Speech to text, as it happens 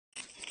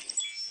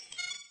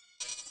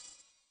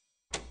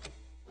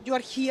You are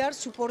here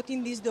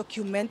supporting this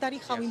documentary.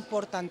 How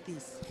important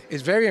is?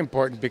 It's very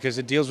important because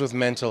it deals with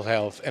mental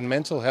health, and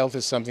mental health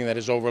is something that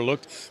is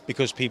overlooked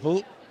because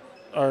people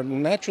are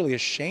naturally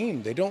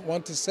ashamed. They don't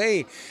want to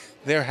say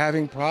they're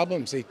having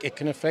problems. It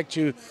can affect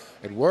you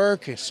at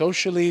work,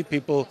 socially.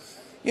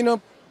 You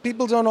know,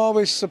 people don't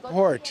always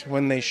support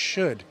when they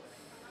should.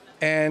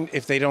 And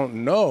if they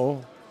don't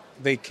know,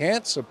 they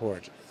can't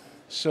support.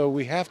 So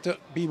we have to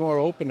be more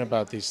open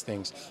about these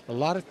things. A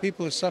lot of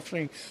people are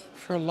suffering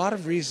for a lot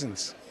of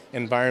reasons.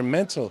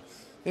 Environmental,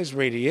 there's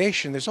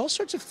radiation, there's all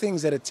sorts of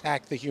things that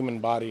attack the human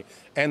body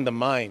and the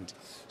mind.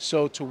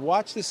 So to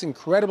watch this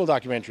incredible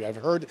documentary, I've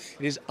heard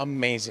it is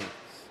amazing.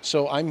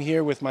 So I'm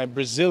here with my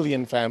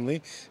Brazilian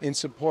family in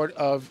support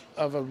of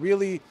a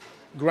really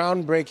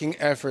groundbreaking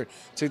effort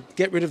to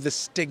get rid of the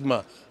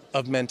stigma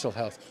of mental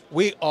health.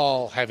 We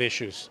all have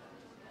issues.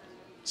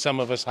 Some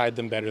of us hide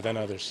them better than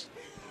others.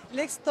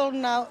 Let's talk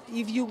now,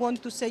 if you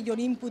want to say your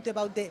input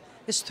about the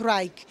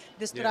strike.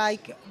 The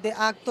strike, the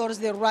actors,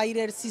 the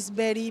writers is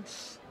very...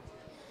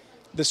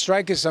 The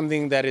strike is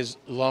something that is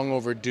long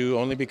overdue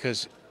only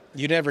because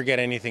you never get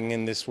anything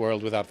in this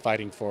world without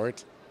fighting for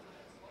it.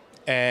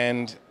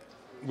 And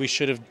we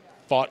should have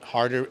fought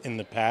harder in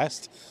the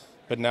past.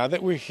 But now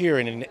that we're here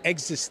in an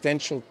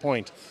existential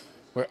point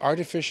where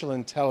artificial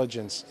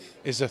intelligence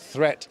is a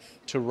threat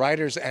to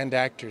writers and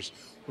actors,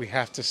 we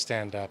have to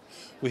stand up.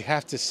 We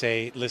have to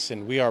say,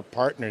 listen, we are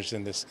partners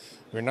in this.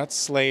 We're not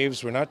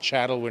slaves, we're not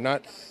chattel, we're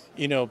not,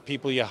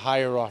 people you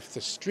hire off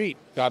the street.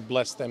 God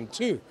bless them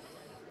too.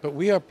 But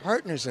we are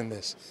partners in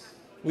this.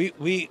 We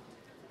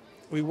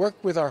work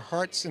with our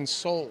hearts and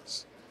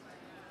souls.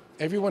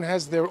 Everyone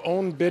has their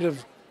own bit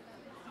of,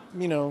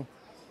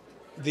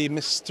 the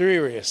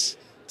mysterious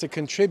to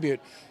contribute.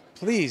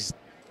 Please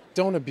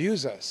don't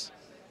abuse us.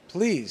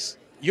 Please,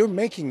 you're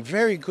making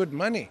very good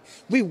money.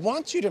 We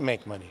want you to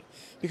make money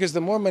because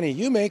the more money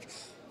you make,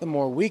 the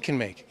more we can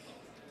make.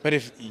 But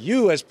if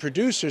you as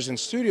producers and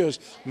studios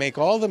make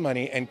all the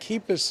money and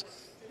keep us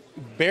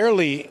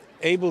barely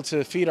able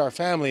to feed our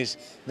families,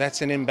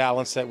 that's an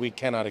imbalance that we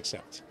cannot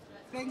accept.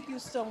 Thank you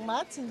so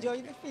much.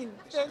 Enjoy the film.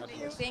 Thank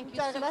you. Thank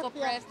you, Muchas SUCOPRESS.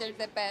 gracias.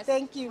 They're the best.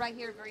 Thank you. Right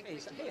here, very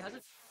quickly.